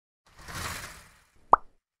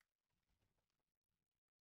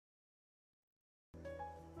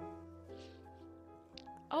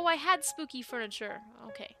Oh, I had spooky furniture.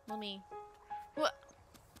 Okay, let me... What?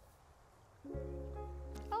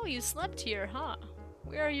 Oh, you slept here, huh?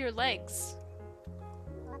 Where are your legs?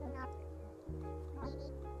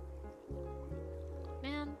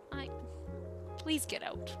 Man, Please get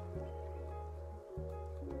out.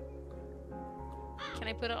 Can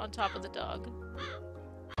I put it on top of the dog?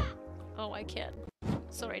 Oh, I can.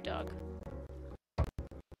 Sorry, dog.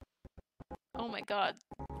 Oh my god.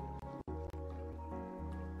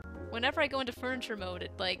 Whenever I go into furniture mode,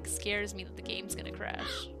 it, like, scares me that the game's gonna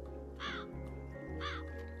crash.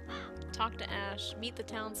 Talk to Ash. Meet the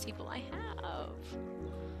townspeople. I have.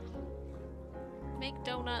 Make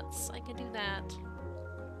donuts. I can do that.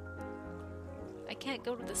 I can't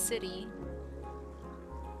go to the city.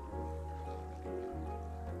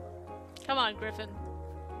 Come on, Griffin.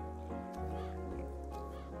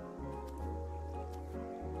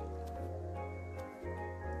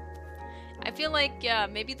 I feel like, yeah,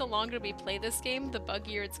 maybe the longer we play this game, the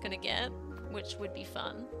buggier it's gonna get, which would be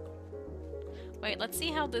fun. Wait, let's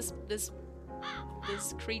see how this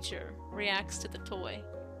creature reacts to the toy.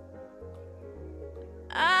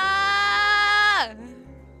 Ah!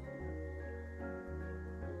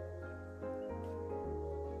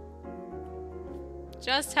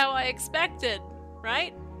 Just how I expected,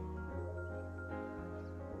 right?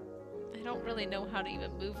 I don't really know how to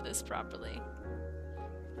even move this properly.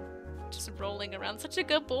 Just rolling around. Such a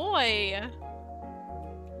good boy!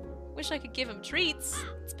 Wish I could give him treats.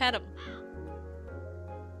 Let's pet him.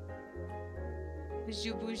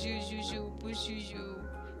 Boozoo boozoo zoozoo boozoo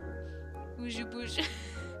boozoo boozoo.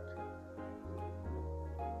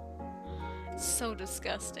 So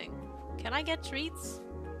disgusting. Can I get treats?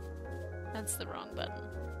 That's the wrong button.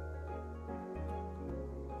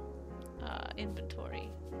 Inventory.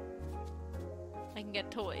 I can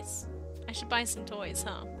get toys. I should buy some toys,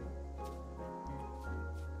 huh?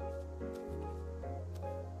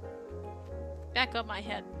 Back up my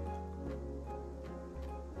head.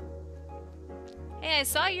 Hey, I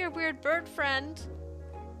saw your weird bird friend.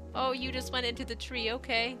 Oh, you just went into the tree,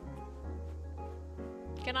 okay.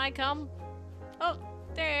 Can I come? Oh,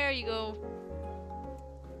 there you go.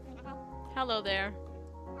 Hello there.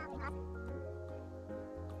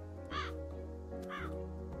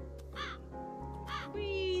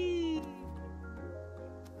 Whee!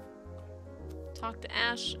 Talk to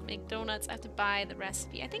Ash, make donuts. I have to buy the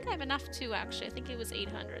recipe. I think I have enough too, actually. I think it was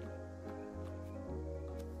 800.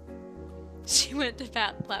 She went to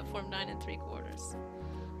platform 9 3/4.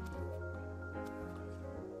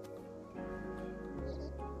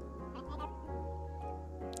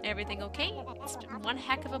 Everything okay? It's been one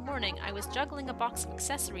heck of a morning. I was juggling a box of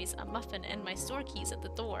accessories, a muffin, and my store keys at the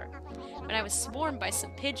door. But I was swarmed by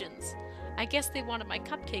some pigeons. I guess they wanted my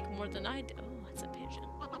cupcake more than I did. Oh, it's a pigeon.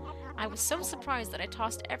 I was so surprised that I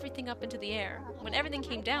tossed everything up into the air. When everything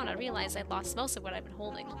came down, I realized I'd lost most of what I'd been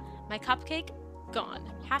holding. My cupcake?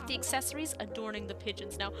 Gone. Half the accessories adorning the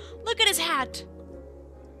pigeons. Now, look at his hat!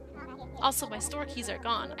 Also, my store keys are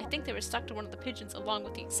gone. I think they were stuck to one of the pigeons along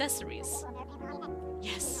with the accessories.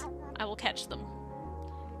 Yes, I will catch them.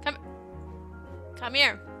 Come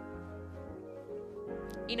here.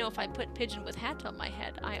 You know, if I put pigeon with hat on my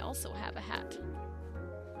head, I also have a hat.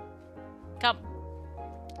 Come.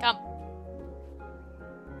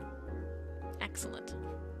 Excellent.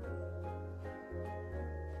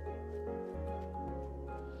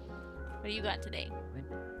 What do you got today?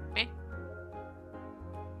 Meh.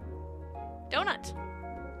 Donut!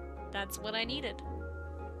 That's what I needed.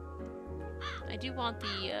 I do want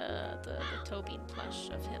the Tobin plush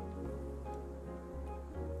of him.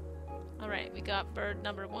 Alright, we got bird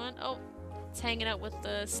number 1. Oh, it's hanging out with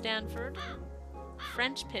the Stanford.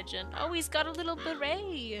 French pigeon. Oh, he's got a little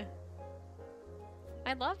beret!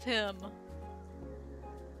 I love him.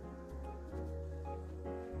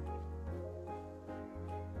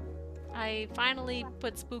 I finally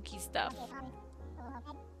put spooky stuff.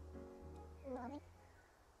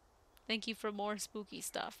 Thank you for more spooky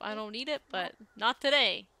stuff. I don't need it, but not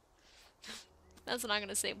today. That's what I'm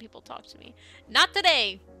gonna say when people talk to me. Not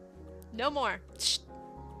today! No more. Shh.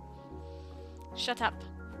 Shut up.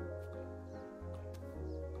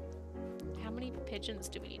 How many pigeons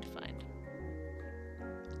do we need to find?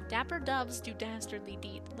 Dapper doves do dastardly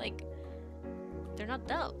deed. Like, they're not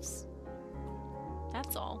doves.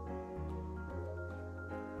 That's all.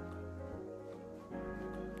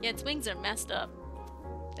 Yeah, its wings are messed up.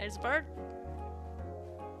 There's a bird.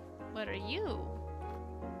 What are you?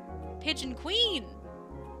 Pigeon Queen!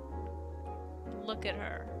 Look at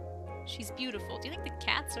her. She's beautiful. Do you think the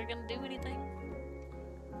cats are gonna do anything?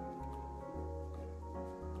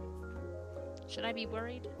 Should I be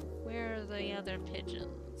worried? Where are the other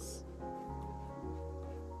pigeons?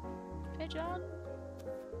 Pigeon?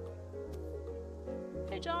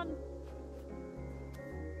 Pigeon?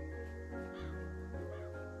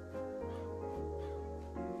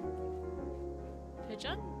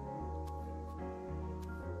 Pigeon?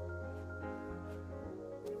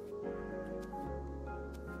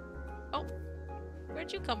 Oh,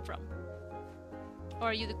 where'd you come from? Or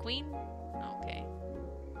are you the queen? Okay.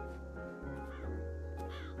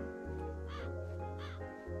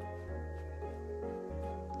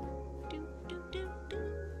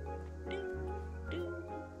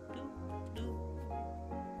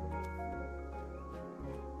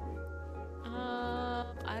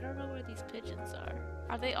 I don't know where these pigeons are.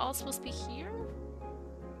 Are they all supposed to be here?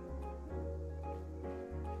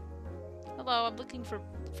 Hello, I'm looking for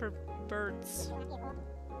birds.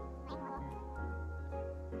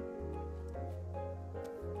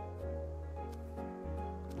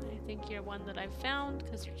 I think you're one that I've found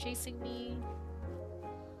because you're chasing me.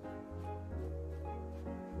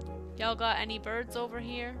 Y'all got any birds over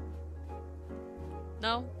here?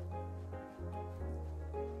 No?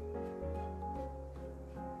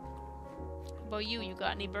 How about you? You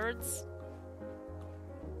got any birds?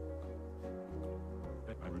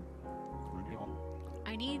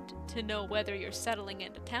 I need to know whether you're settling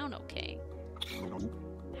into town okay.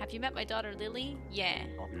 Have you met my daughter Lily? Yeah.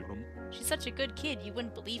 She's such a good kid, you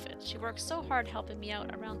wouldn't believe it. She works so hard helping me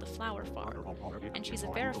out around the flower farm. And she's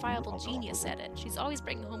a verifiable genius at it. She's always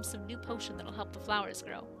bringing home some new potion that'll help the flowers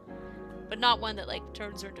grow. But not one that, like,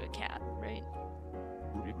 turns her into a cat, right?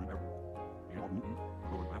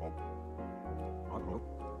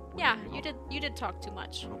 Yeah, you did talk too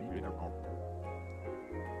much.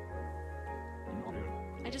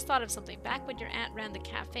 I just thought of something. Back when your aunt ran the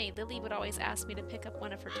cafe, Lily would always ask me to pick up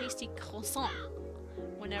one of her tasty croissants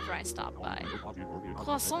whenever I stopped by.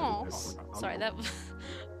 Croissants? Sorry, that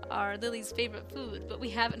are Lily's favorite food, but we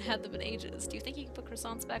haven't had them in ages. Do you think you can put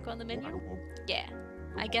croissants back on the menu? Yeah,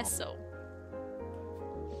 I guess so.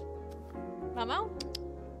 Mama?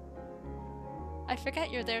 I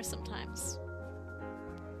forget you're there sometimes.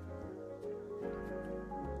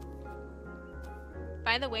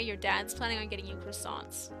 By the way, your dad's planning on getting you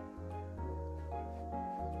croissants.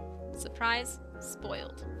 Surprise,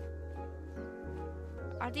 spoiled.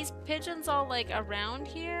 Are these pigeons all, like, around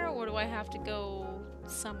here, or do I have to go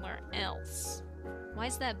somewhere else? Why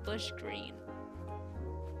is that bush green?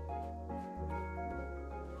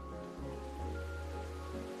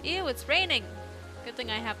 Ew, it's raining! Good thing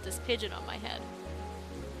I have this pigeon on my head.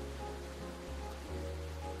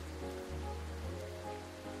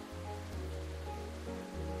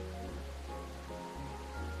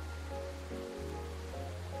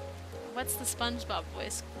 What's the SpongeBob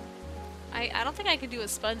voice? I don't think I can do a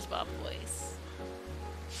SpongeBob voice.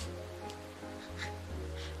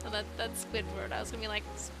 No, that's Squidward. I was gonna be like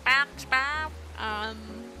SpongeBob.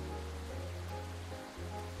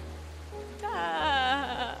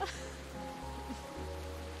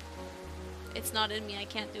 It's not in me. I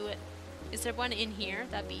can't do it. Is there one in here?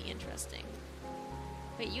 That'd be interesting.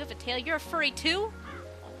 Wait, you have a tail? You're a furry too?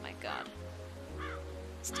 Oh my god.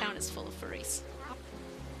 This town is full of furries.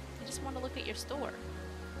 I just want to look at your store.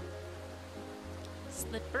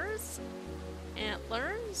 Slippers?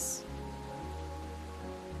 Antlers?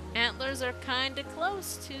 Antlers are kinda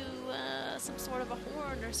close to some sort of a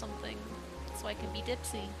horn or something, so I can be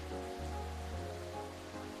Dipsy.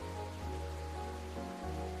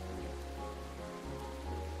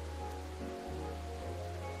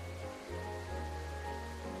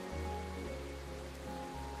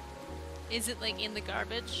 Is it like in the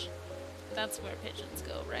garbage? That's where pigeons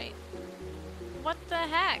go, right? What the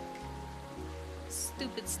heck?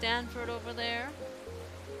 Stupid Stanford over there.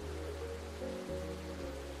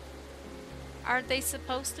 Are they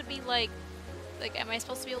supposed to be like, am I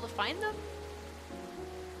supposed to be able to find them?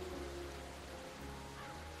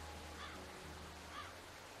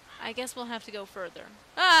 I guess we'll have to go further.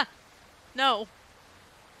 Ah! No!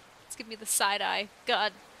 Let's give me the side eye.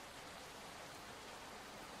 God.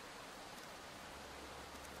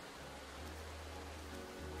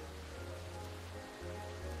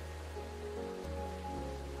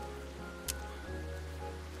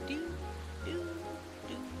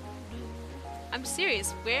 I'm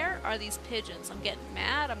serious, where are these pigeons? I'm getting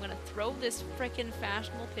mad. I'm gonna throw this frickin'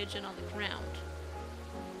 fashionable pigeon on the ground.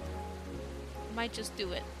 Might just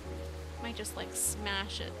do it. Might just like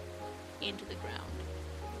smash it into the ground.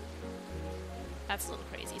 That's a little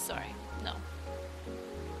crazy, sorry. No.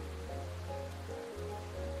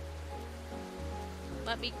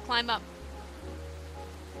 Let me climb up.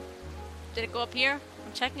 Did it go up here?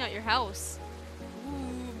 I'm checking out your house.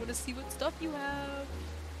 want to see what stuff you have.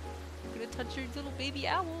 I'm gonna touch your little baby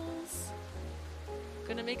owls. I'm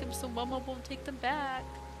gonna make them so Mama won't take them back.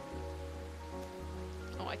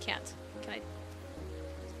 Oh, I can't. Can I?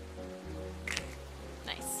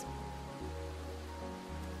 Nice.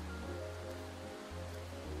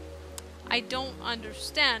 I don't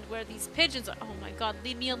understand where these pigeons are. Oh my god,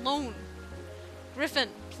 leave me alone. Griffin,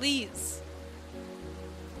 please.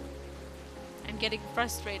 I'm getting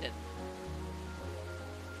frustrated.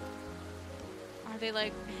 Are they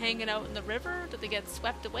like hanging out in the river? Did they get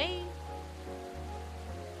swept away?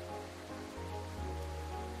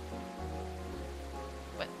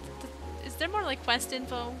 What? Is there more like quest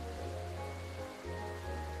info?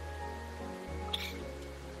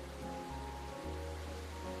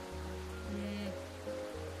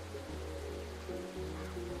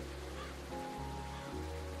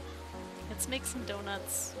 Let's make some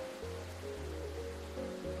donuts.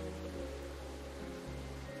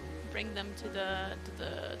 Bring them to the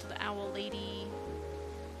owl lady,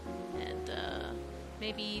 and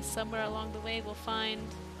maybe somewhere along the way we'll find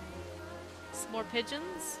some more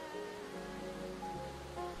pigeons.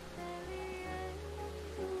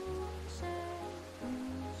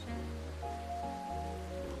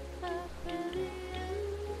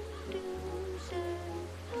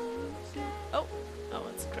 Oh,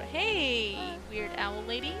 it's great. Hey, weird owl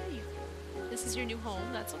lady. This is your new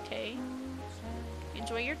home. That's okay.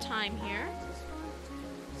 Enjoy your time here.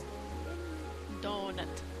 Donut.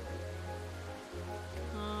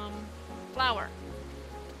 Flour.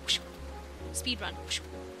 Speed run.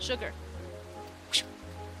 Sugar.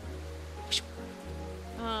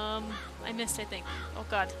 I missed, I think. Oh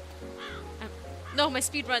god. No, my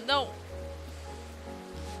speed run, no!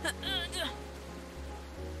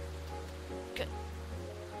 Good.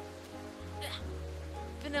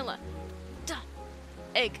 Vanilla. Duh.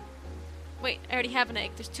 Egg. Wait, I already have an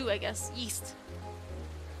egg. There's two, I guess. Yeast.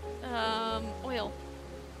 Oil.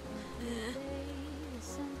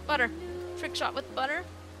 Butter. Trick shot with butter.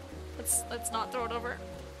 Let's not throw it over.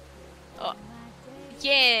 Oh.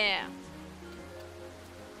 Yeah!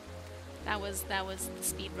 That was the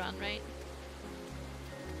speed run, right?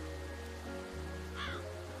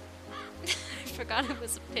 I forgot it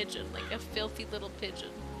was a pigeon, like a filthy little pigeon.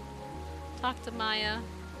 Talk to Maya.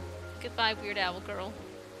 Goodbye, Weird Owl girl.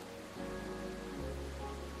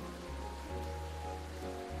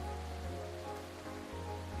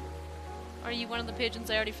 Are you one of the pigeons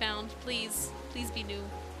I already found? Please. Please be new.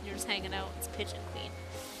 You're just hanging out. It's Pigeon Queen.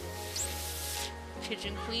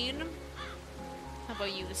 Pigeon Queen. How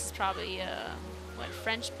about you? This is probably, what,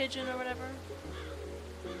 French pigeon or whatever?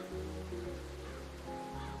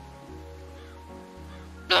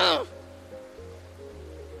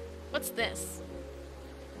 What's this?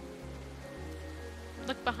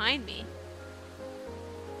 Look behind me.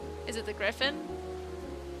 Is it the griffin?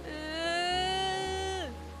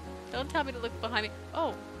 Don't tell me to look behind me.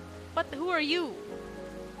 Oh, what? Who are you?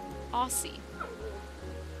 Aussie.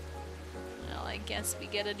 Well, I guess we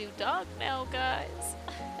get a new dog now, guys.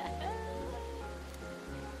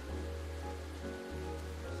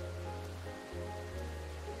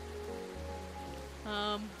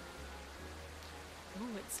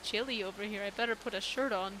 Ooh, it's chilly over here. I better put a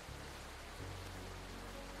shirt on.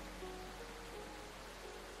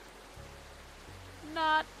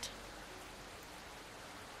 Not.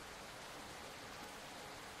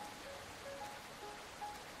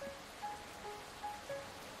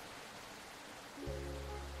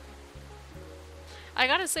 I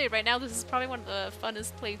gotta say, right now this is probably one of the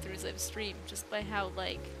funnest playthroughs I've streamed, just by how,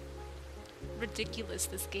 like, ridiculous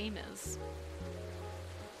this game is.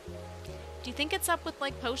 Do you think it's up with,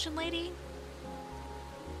 like, Potion Lady?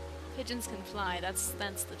 Pigeons can fly, that's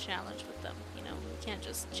the challenge with them, you know? You can't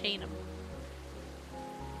just chain them.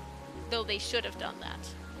 Though they should have done that.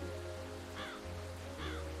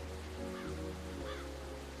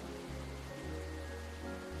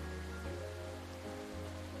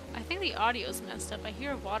 I think the audio's messed up. I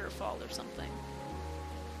hear a waterfall or something.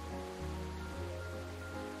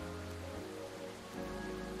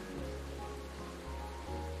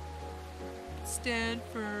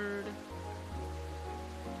 Stanford.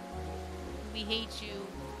 We hate you.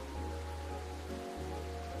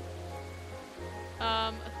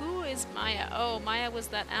 Who is Maya? Oh, Maya was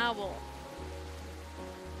that owl.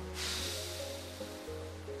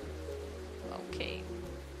 Okay.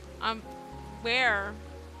 Where?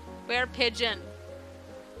 Where, pigeon?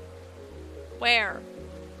 Where?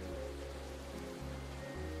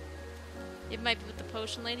 It might be with the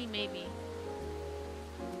potion lady, maybe.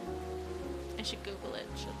 I should Google it,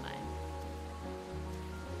 shouldn't I?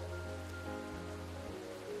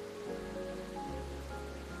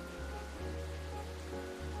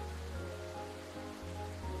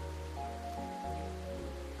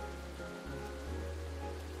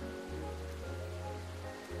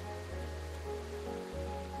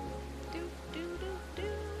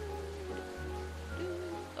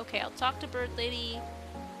 Okay, I'll talk to Bird Lady,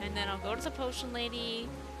 and then I'll go to the Potion Lady,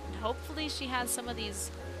 and hopefully she has some of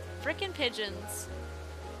these frickin' pigeons,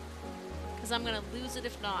 because I'm gonna lose it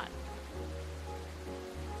if not.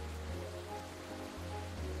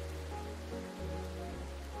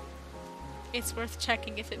 It's worth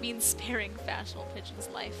checking if it means sparing fashionable pigeon's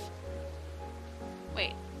life.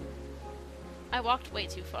 Wait. I walked way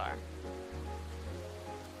too far.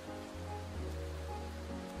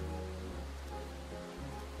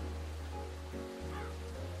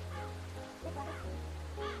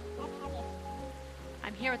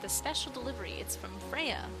 I'm here with a special delivery. It's from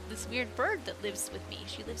Freya, this weird bird that lives with me.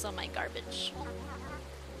 She lives on my garbage.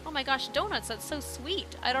 Oh my gosh, donuts, that's so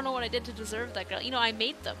sweet. I don't know what I did to deserve that, girl. You know, I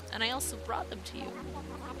made them, and I also brought them to you.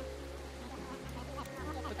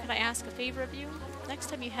 But could I ask a favor of you? Next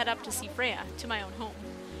time you head up to see Freya, to my own home,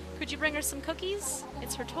 could you bring her some cookies?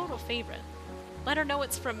 It's her total favorite. Let her know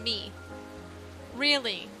it's from me.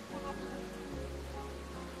 Really?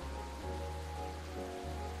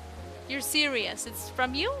 You're serious? It's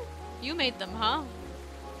from you? You made them, huh?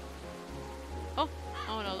 Oh,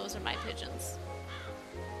 oh no, those are my pigeons.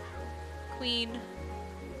 Queen.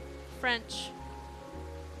 French.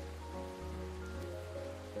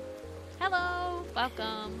 Hello!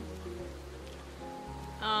 Welcome.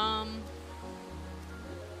 Yeah,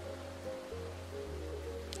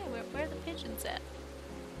 where are the pigeons at?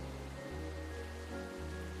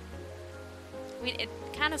 I mean, it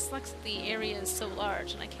kind of sucks that the area is so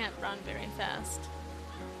large and I can't run very fast.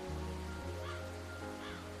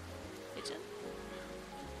 Pigeon?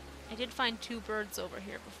 I did find 2 birds over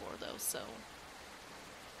here before though, so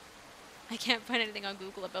I can't find anything on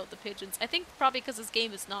Google about the pigeons. I think probably because this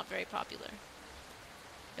game is not very popular.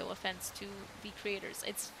 No offense to the creators.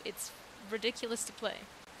 It's ridiculous to play.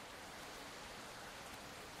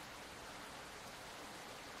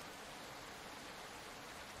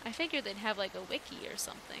 I figured they'd have like a wiki or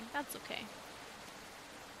something. That's okay.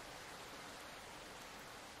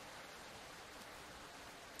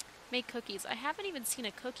 Make cookies. I haven't even seen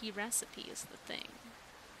a cookie recipe is the thing.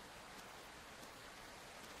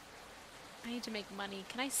 I need to make money.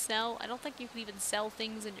 Can I sell? I don't think you can even sell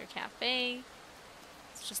things in your cafe.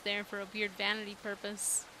 It's just there for a weird vanity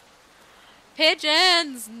purpose.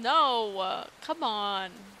 Pigeons! No! Come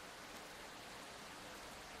on.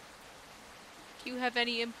 Do you have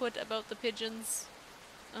any input about the pigeons?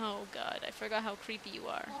 Oh god, I forgot how creepy you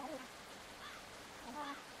are.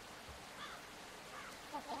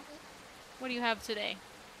 What do you have today?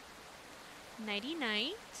 Nighty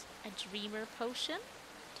night, a dreamer potion,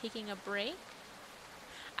 taking a break.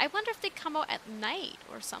 I wonder if they come out at night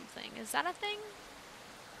or something. Is that a thing?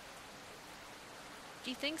 Do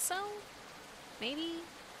you think so? Maybe?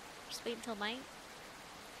 Just wait until night?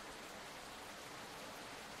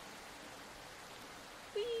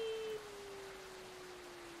 Whee!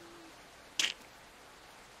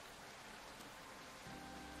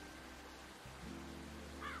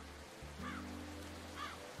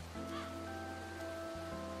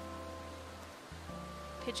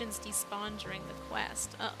 Pigeons despawn during the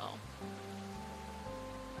quest. Uh-oh.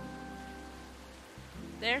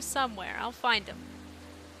 They're somewhere. I'll find them.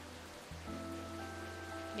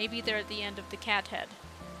 Maybe they're at the end of the cat head.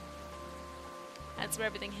 That's where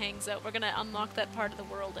everything hangs out. We're gonna unlock that part of the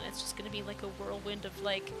world and it's just gonna be like a whirlwind of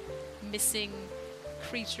like missing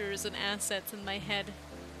creatures and assets in my head.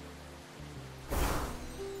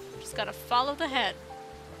 Just gotta follow the head.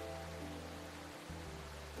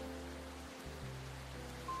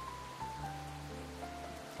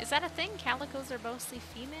 Is that a thing? Calicos are mostly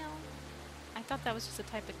female? I thought that was just a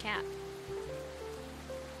type of cat.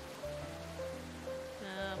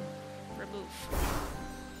 Remove.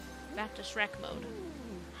 Back to Shrek mode.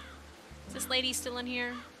 Is this lady still in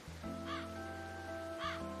here?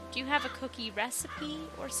 Do you have a cookie recipe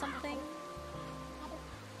or something?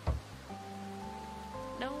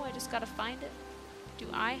 No, I just gotta find it. Do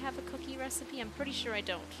I have a cookie recipe? I'm pretty sure I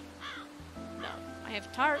don't. No. I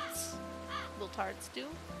have tarts. Will tarts do?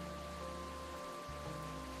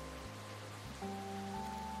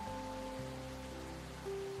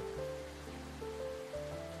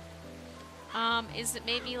 Is it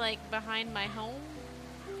maybe like behind my home?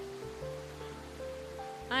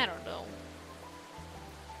 I don't know.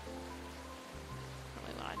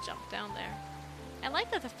 Probably want to jump down there. I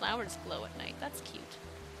like that the flowers glow at night. That's cute.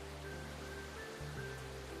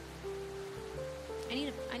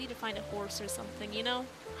 I need to find a horse or something, you know?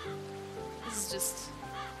 This is just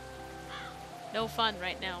no fun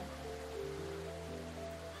right now.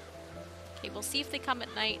 Okay, we'll see if they come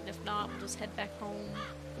at night, and if not, we'll just head back home.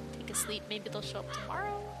 Take a sleep. Maybe they'll show up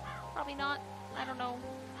tomorrow? Probably not. I don't know.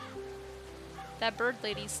 That bird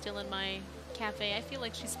lady's still in my cafe. I feel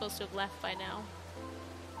like she's supposed to have left by now.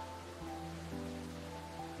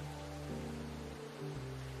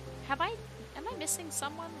 Am I missing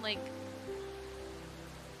someone? Like,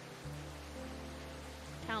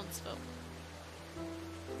 townsfolk.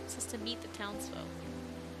 It says to meet the townsfolk.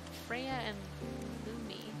 Freya and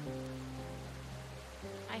Lumi.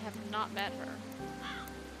 I have not met her.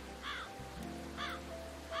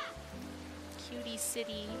 Cutie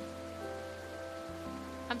City.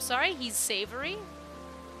 I'm sorry, he's savory?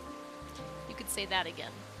 You could say that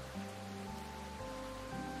again.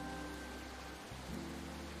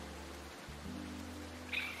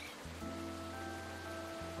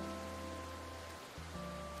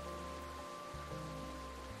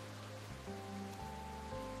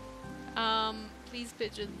 Please,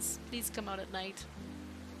 pigeons, please come out at night.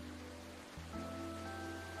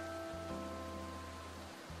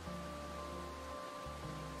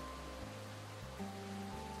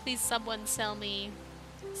 Please, someone sell me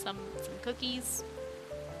some cookies,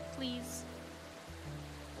 please.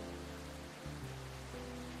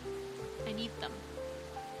 I need them.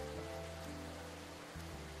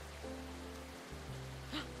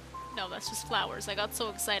 No, that's just flowers. I got so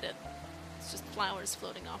excited. It's just flowers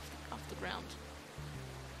floating off the ground.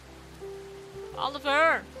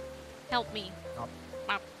 Oliver! Help me. Oh.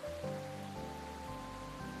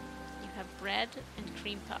 You have bread and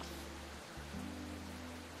cream puff.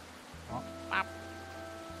 Oh.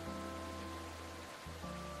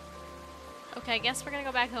 Okay, I guess we're gonna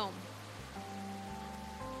go back home.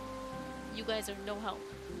 You guys are no help.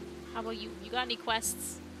 How about you? You got any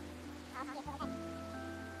quests?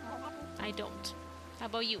 I don't. How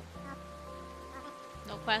about you?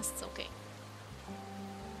 No quests? Okay.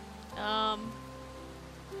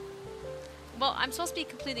 Well, I'm supposed to be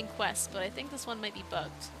completing quests, but I think this one might be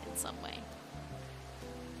bugged in some way.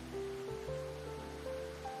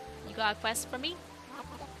 You got a quest for me?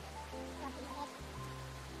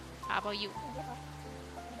 How about you?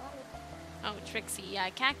 Oh, Trixie, yeah,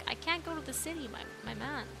 I can't go to the city, my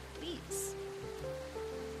man. Please.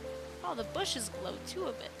 Oh, the bushes glow too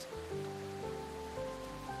a bit.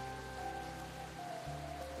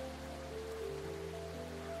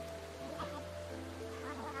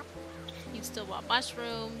 You still want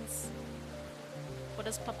mushrooms. What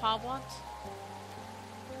does Papa want?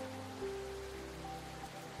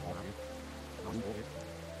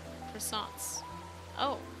 Croissants.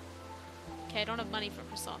 Oh. Okay, I don't have money for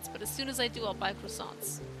croissants, but as soon as I do, I'll buy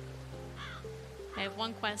croissants. I have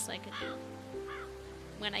one quest I can do.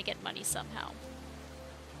 When I get money somehow.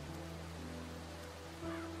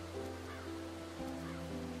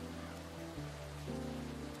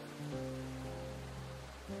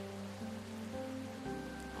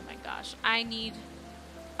 I need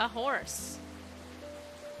a horse.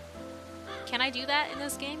 Can I do that in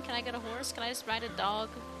this game? Can I get a horse? Can I just ride a dog?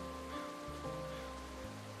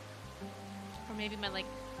 Or maybe my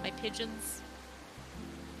pigeons?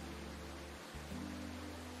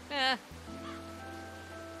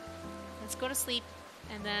 Let's go to sleep,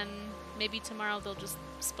 and then maybe tomorrow they'll just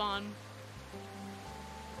spawn.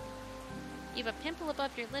 You have a pimple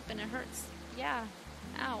above your lip and it hurts. Yeah.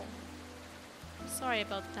 Ow. Sorry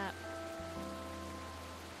about that.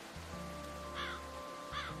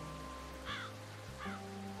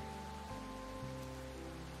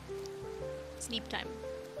 Sleep time.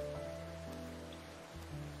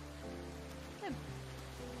 A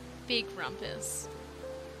big rumpus.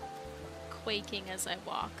 Quaking as I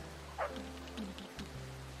walk.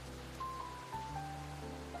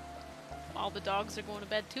 All the dogs are going to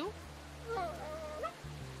bed too?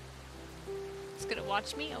 It's gonna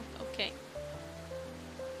watch me? Oh, okay.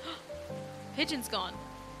 Pigeon's gone.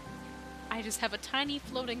 I just have a tiny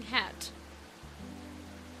floating hat.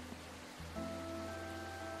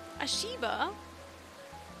 A Shiva?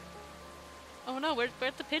 Oh no, where'd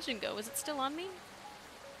the pigeon go? Is it still on me?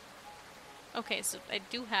 Okay, so I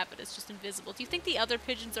do have it, it's just invisible. Do you think the other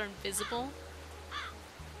pigeons are invisible?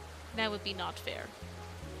 That would be not fair.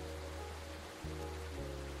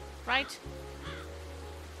 Right?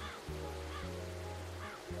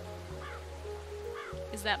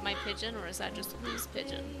 Is that my pigeon, or is that just a loose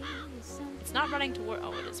pigeon? It's not running toward-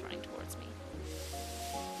 oh, it is running towards me.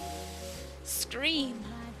 Scream!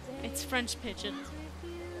 It's French pigeon.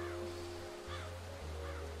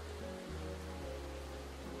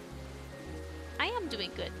 I am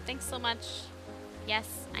doing good. Thanks so much.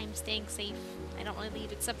 Yes, I'm staying safe. I don't really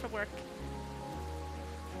leave except for work.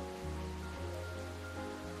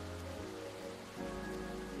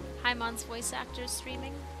 Hymon's voice actor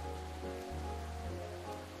streaming.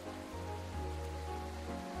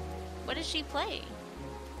 What does she play?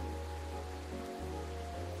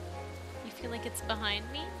 feel like it's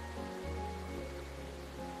behind me.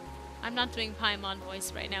 I'm not doing Paimon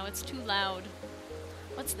voice right now, it's too loud.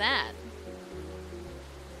 What's that?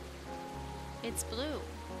 It's blue.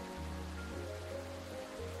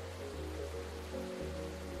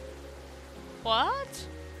 What?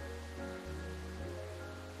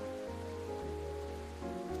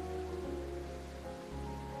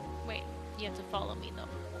 Wait, you have to follow me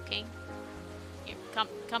though, okay? Here,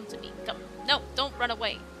 come to me, come. No, don't run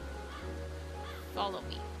away. Follow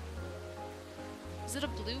me. Is it a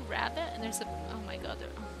blue rabbit? And there's a, oh my god,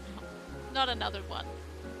 oh no. Not another one.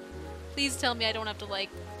 Please tell me I don't have to like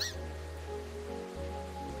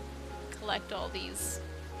collect all these.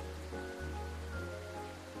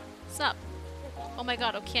 What's up? Oh my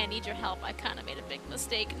god, okay, I need your help. I kinda made a big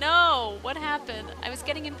mistake. No! What happened? I was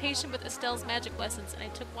getting impatient with Estelle's magic lessons and I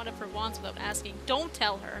took one of her wands without asking. Don't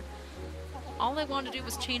tell her! All I wanted to do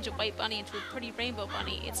was change a white bunny into a pretty rainbow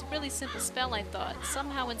bunny. It's a really simple spell, I thought.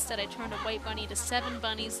 Somehow instead I turned a white bunny into 7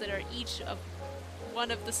 bunnies that are each of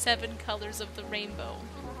one of the 7 colors of the rainbow.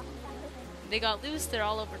 They got loose, they're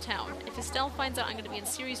all over town. If Estelle finds out I'm going to be in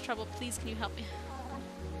serious trouble, please can you help me?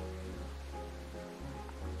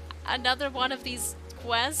 Another one of these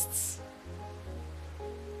quests?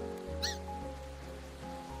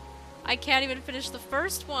 I can't even finish the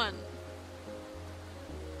first one.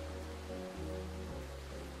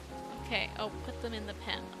 Okay, oh, put them in the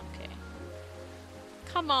pen. Okay.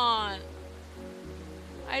 Come on.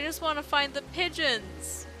 I just want to find the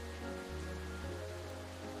pigeons.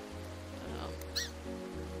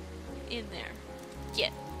 In there.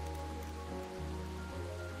 Get.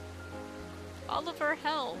 Oliver,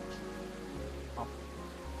 help. Do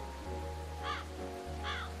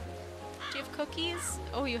you have cookies?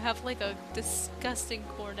 Oh, you have like a disgusting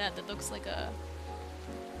cornet that looks like a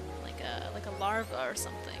larva or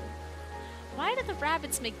something. Why do the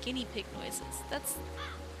rabbits make guinea pig noises? That's...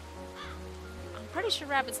 I'm pretty sure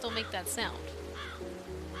rabbits don't make that sound.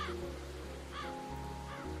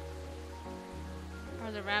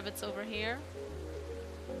 Are the rabbits over here?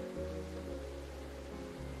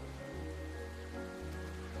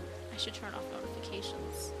 I should turn off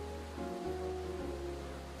notifications.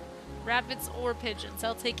 Rabbits or pigeons,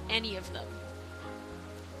 I'll take any of them.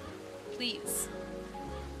 Please.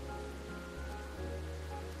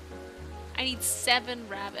 I need 7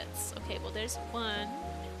 rabbits. Okay, well there's 1.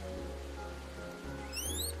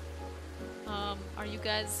 Are you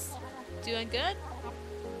guys doing good?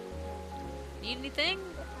 Need anything?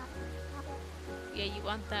 Yeah, you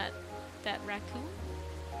want that raccoon?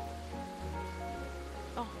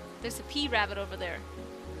 Oh, there's a pea rabbit over there.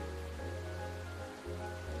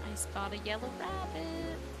 I spot a yellow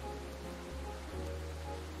rabbit.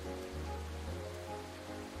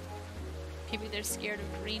 Maybe they're scared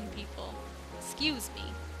of green people. Excuse me.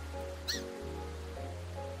 I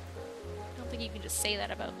don't think you can just say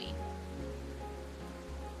that about me.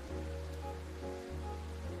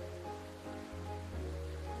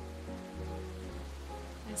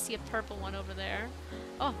 I see a purple one over there.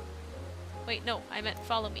 Oh! Wait, no, I meant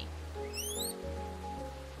follow me.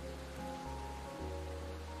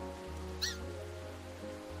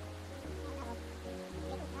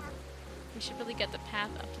 We should really get the path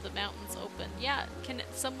up to the mountains open. Yeah, can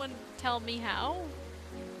someone tell me how?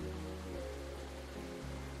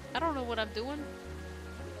 I don't know what I'm doing.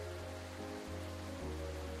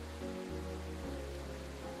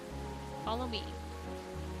 Follow me.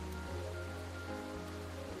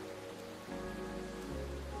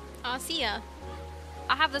 See ya.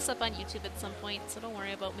 I'll have this up on YouTube at some point, so don't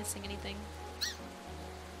worry about missing anything.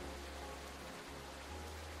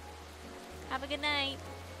 Have a good night.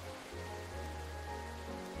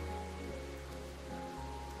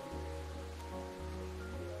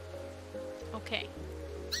 Okay.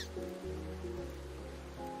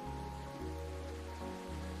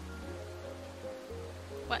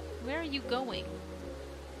 What? Where are you going?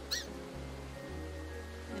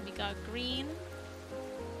 Then we got green.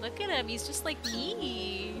 Look at him, he's just like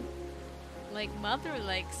me. Like mother,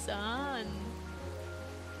 like son.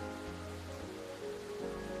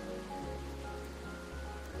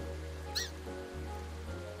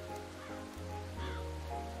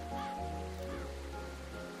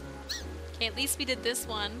 Okay, at least we did this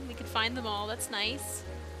one. We could find them all, that's nice.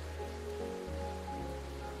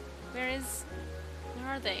 Where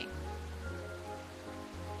are they?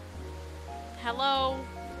 Hello?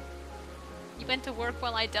 You went to work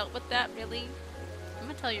while I dealt with that, really? I'm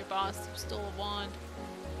gonna tell your boss you stole a wand.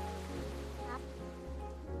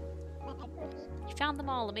 You found them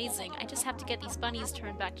all, amazing. I just have to get these bunnies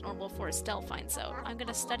turned back to normal before Estelle finds out. I'm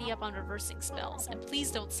gonna study up on reversing spells, and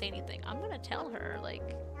please don't say anything. I'm gonna tell her,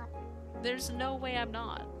 like... There's no way I'm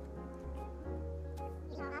not.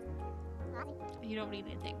 You don't need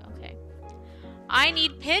anything. Okay. I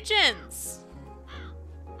need pigeons!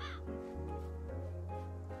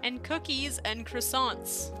 And cookies and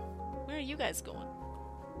croissants. Where are you guys going?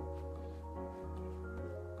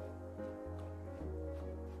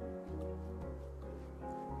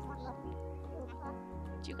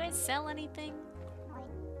 Do you guys sell anything?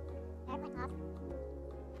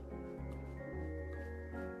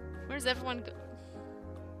 Where's everyone go?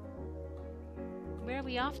 Where are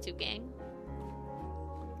we off to, gang?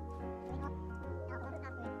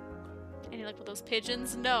 Any luck with those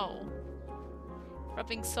pigeons? No.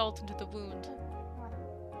 Rubbing salt into the wound.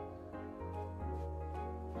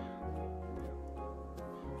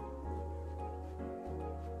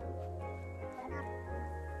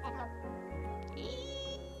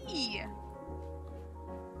 Eee.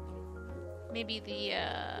 Maybe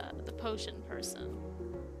the potion person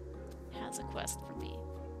has a quest for me.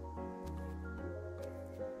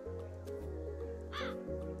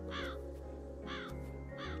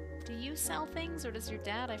 Do you sell things, or does your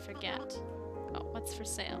dad? I forget. Oh, what's for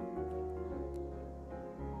sale?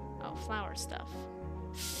 Oh, flower stuff.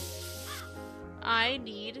 I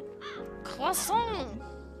need croissant!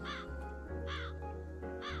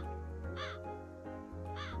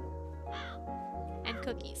 And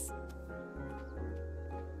cookies.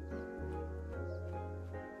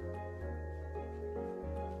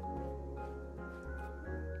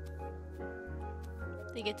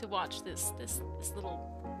 They get to watch this little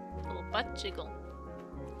butt jiggle.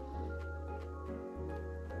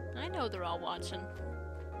 I know they're all watching.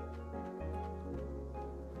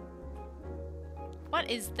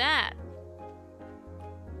 What is that?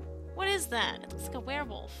 What is that? It looks like a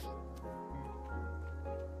werewolf.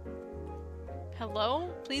 Hello?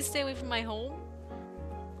 Please stay away from my home?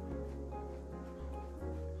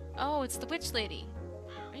 Oh, it's the witch lady.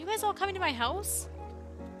 Are you guys all coming to my house?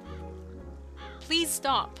 Please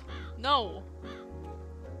stop. No.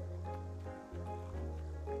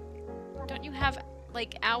 Don't you have,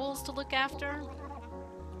 like, owls to look after?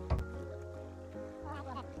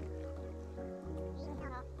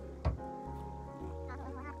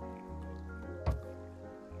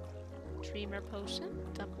 Dreamer potion,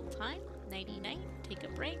 double time, nighty night, take a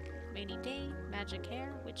break, rainy day, magic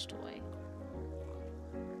hair, witch toy.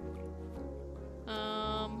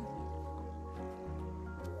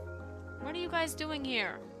 What are you guys doing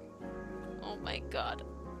here? Oh my god.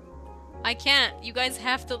 I can't. You guys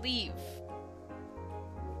have to leave.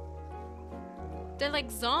 They're like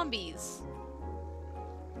zombies.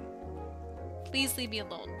 Please leave me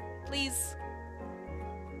alone. Please.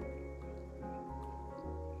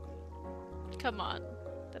 Come on.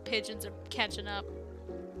 The pigeons are catching up.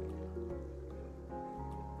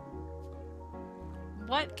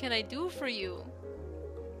 What can I do for you?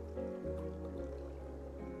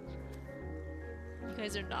 You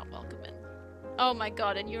guys are not welcome in. Oh my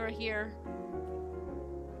god, and you're here.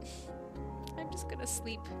 I'm just gonna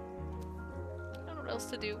sleep. I don't know what else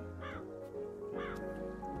to do.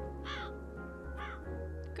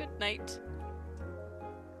 Good night.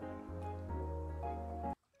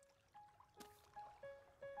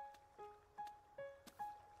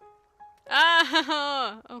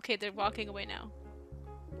 Ah! Okay, they're walking away now.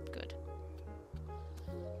 Good.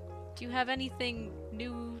 Do you have anything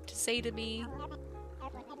new to say to me?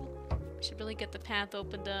 Should really get the path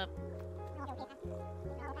opened up.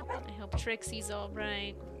 I hope Trixie's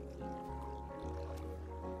alright.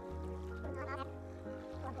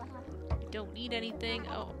 I don't need anything.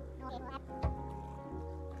 Oh.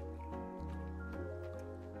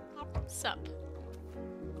 Sup?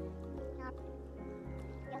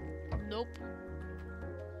 Nope.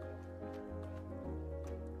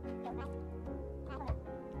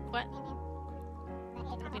 What?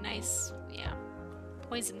 That'd be nice. Yeah.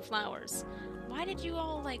 Poison flowers. Why did you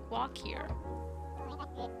all, like, walk here?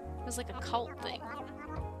 It was like a cult thing.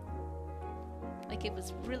 Like, it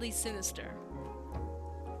was really sinister.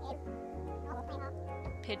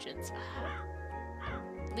 Pigeons.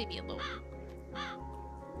 Leave me alone.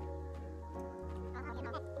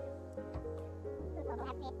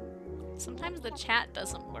 Sometimes the chat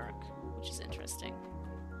doesn't work, which is interesting.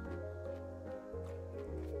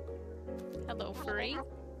 Hello, furry.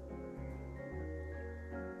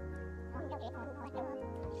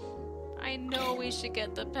 I know we should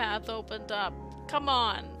get the path opened up. Come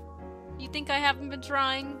on. You think I haven't been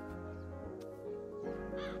trying?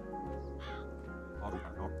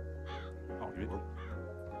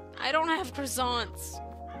 I don't have croissants.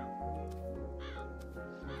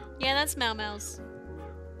 Yeah, that's Mau Mau's.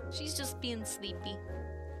 She's just being sleepy.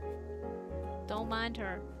 Don't mind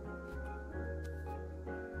her.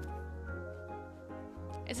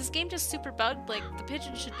 Is this game just super bugged? Like, the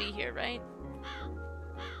pigeon should be here, right?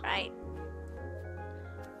 Right.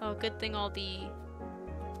 Oh, good thing all the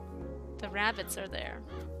rabbits are there.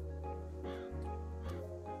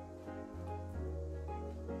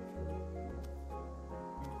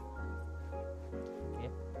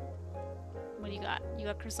 Yep. What do you got? You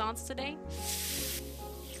got croissants today?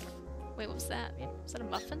 Wait, what was that? Yep. Was that a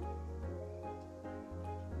muffin?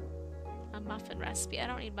 A muffin recipe. I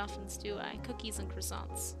don't need muffins, do I? Cookies and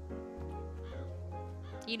croissants.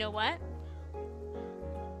 You know what?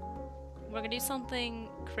 We're gonna do something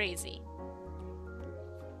crazy.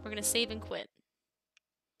 We're gonna save and quit.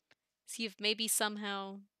 See if maybe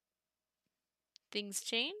somehow things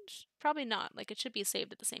change? Probably not. Like, it should be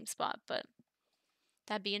saved at the same spot, but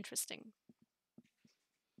that'd be interesting.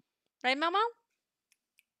 Right, Momo?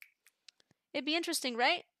 It'd be interesting,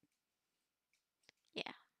 right?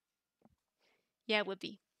 Yeah. Yeah, it would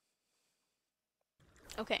be.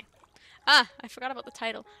 Okay. Ah, I forgot about the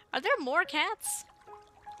title. Are there more cats?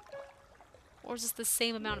 Or is this the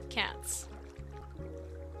same amount of cats?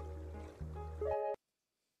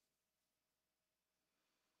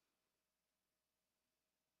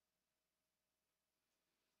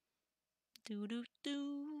 Do do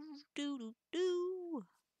do do do do.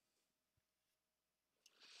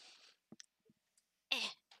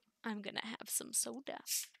 I'm gonna have some soda.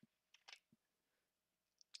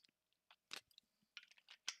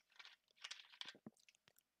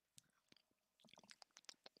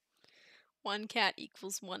 One cat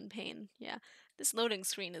equals one pain. Yeah, this loading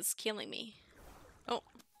screen is killing me. Oh.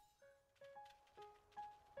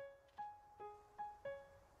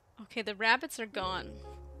 Okay, the rabbits are gone.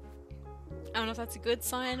 I don't know if that's a good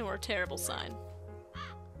sign or a terrible sign.